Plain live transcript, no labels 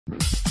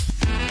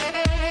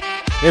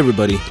Hey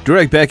everybody,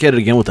 Direct back at it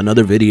again with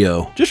another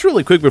video. Just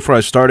really quick before I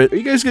start it, are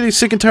you guys getting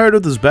sick and tired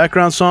of this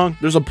background song?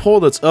 There's a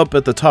poll that's up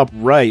at the top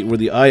right where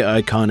the eye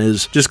icon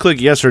is. Just click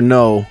yes or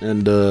no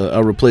and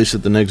I'll replace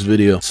it the next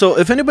video. So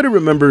if anybody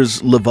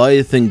remembers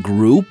Leviathan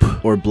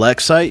Group or Black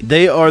Site,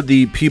 they are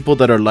the people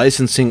that are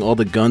licensing all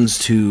the guns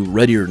to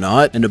Ready or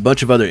Not and a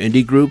bunch of other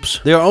indie groups.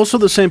 They are also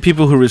the same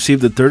people who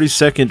received the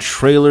 30-second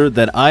trailer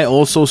that I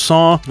also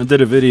saw. I did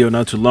a video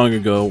not too long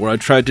ago where I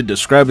tried to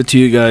describe it to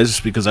you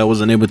guys because I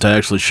wasn't able to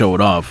actually show it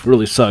off.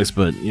 Really sucks,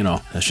 but you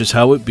know, that's just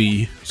how it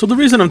be. So the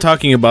reason I'm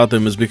talking about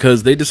them is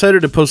because they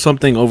decided to post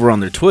something over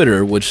on their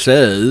Twitter which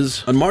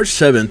says, on March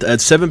 7th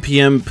at 7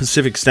 p.m.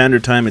 Pacific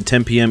Standard Time and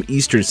 10 p.m.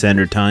 Eastern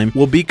Standard Time,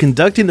 we'll be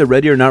conducting the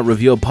Ready or Not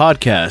Reveal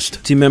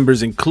podcast. Team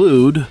members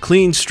include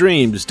Clean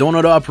Streams,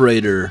 Donut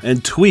Operator,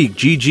 and Tweak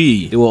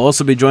GG. It will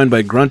also be joined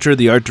by Grunter,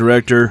 the art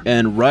director,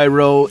 and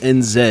Ryro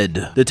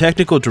NZ, the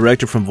technical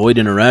director from Void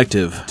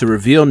Interactive, to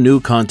reveal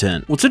new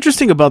content. What's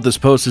interesting about this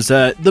post is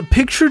that the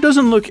picture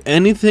doesn't look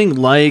anything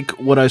like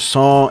what I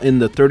saw in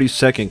the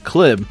 30-second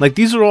clip. Like,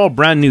 these are all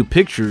brand new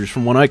pictures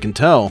from what I can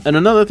tell. And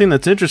another thing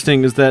that's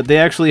interesting is that they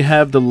actually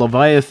have the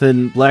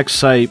Leviathan Black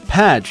Site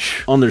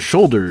patch on their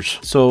shoulders.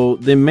 So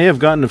they may have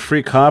gotten a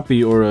free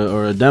copy or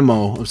a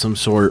demo of some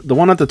sort. The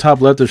one at the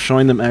top left is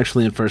showing them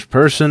actually in first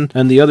person,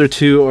 and the other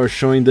two are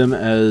showing them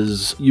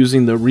as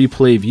using the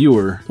replay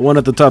viewer. The one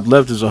at the top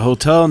left is a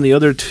hotel, and the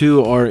other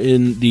two are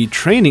in the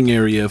training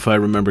area, if I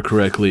remember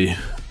correctly.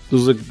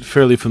 Those look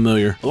fairly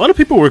familiar. A lot of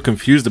people were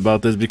confused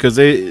about this because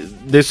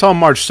they saw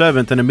March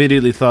 7th and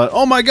immediately thought,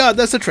 oh my god,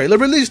 that's the trailer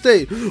release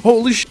date!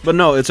 Holy sh! But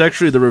no, it's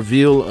actually the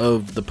reveal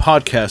of the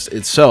podcast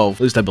itself,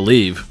 at least I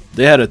believe.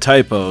 They had a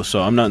typo,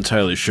 so I'm not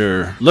entirely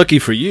sure. Lucky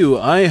for you,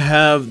 I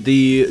have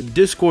the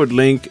Discord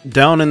link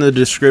down in the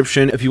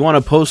description if you want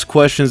to post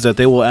questions that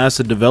they will ask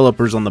the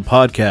developers on the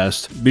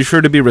podcast. Be sure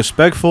to be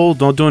respectful,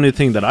 don't do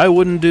anything that I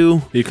wouldn't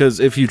do, because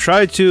if you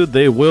try to,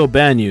 they will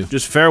ban you.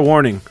 Just fair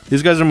warning.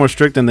 These guys are more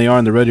strict than they are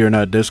in the Ready or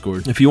Not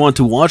Discord. If you want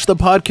to watch the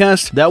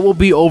podcast, that will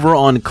be over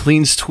on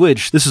Kleans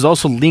Twitch. This is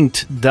also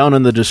linked down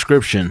in the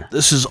description.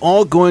 This is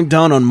all going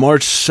down on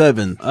March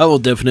 7th. I will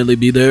definitely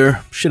be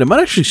there. Shit, I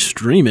might actually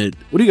stream it.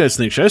 What do you guys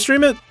think? Should I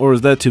stream it? Or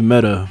is that too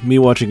meta? Me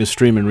watching a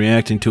stream and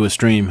reacting to a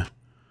stream.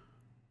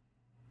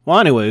 Well,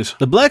 anyways,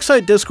 the Black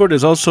Site Discord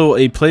is also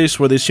a place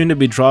where they seem to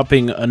be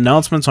dropping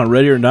announcements on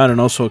Ready or Not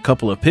and also a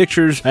couple of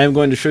pictures. I am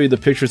going to show you the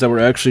pictures that were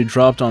actually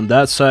dropped on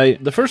that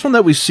site. The first one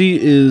that we see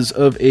is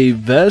of a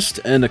vest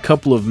and a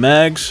couple of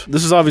mags.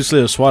 This is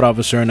obviously a SWAT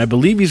officer, and I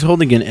believe he's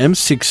holding an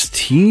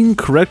M16.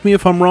 Correct me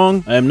if I'm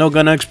wrong. I am no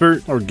gun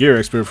expert, or gear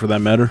expert for that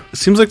matter. It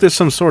seems like there's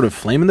some sort of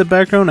flame in the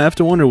background. I have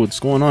to wonder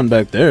what's going on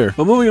back there.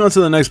 But moving on to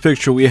the next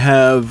picture, we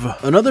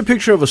have another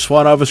picture of a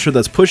SWAT officer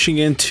that's pushing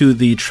into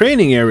the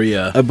training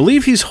area. I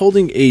believe he's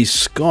holding a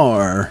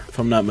scar, if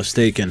I'm not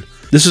mistaken.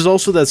 This is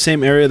also that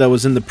same area that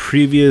was in the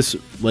previous,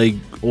 like,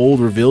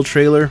 old reveal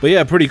trailer. But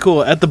yeah, pretty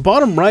cool. At the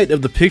bottom right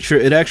of the picture,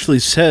 it actually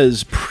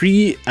says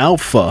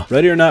pre-alpha.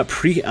 Ready or Not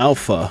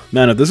pre-alpha.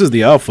 Man, if this is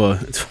the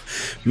alpha,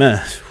 man,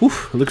 whew,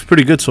 it looks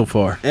pretty good so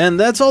far. And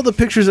that's all the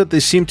pictures that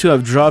they seem to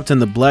have dropped in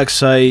the Black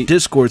Site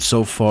Discord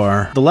so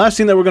far. The last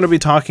thing that we're going to be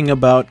talking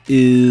about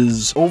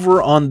is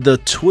over on the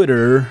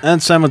Twitter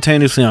and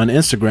simultaneously on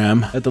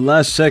Instagram. At the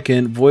last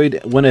second,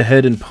 Void went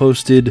ahead and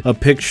posted a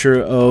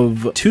picture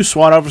of two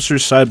SWAT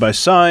officers side by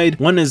side.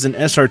 One is an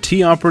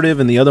SRT operative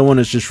and the other one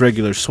is just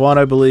regular SWAT,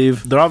 I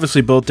believe. They're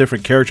obviously both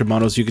different character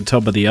models, you can tell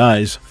by the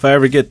eyes. If I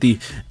ever get the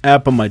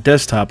app on my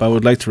desktop, I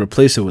would like to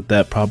replace it with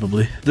that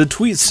probably. The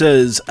tweet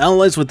says,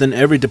 allies within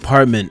every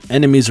department,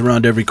 enemies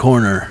around every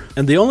corner.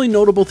 And the only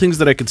notable things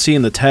that I could see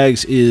in the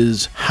tags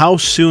is, how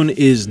soon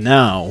is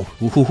now?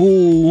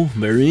 Ooh,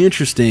 very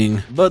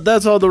interesting. But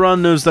that's all the raw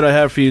news that I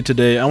have for you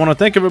today. I want to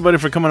thank everybody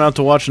for coming out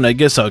to watch, and I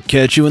guess I'll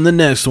catch you in the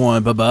next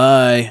one.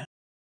 Bye-bye.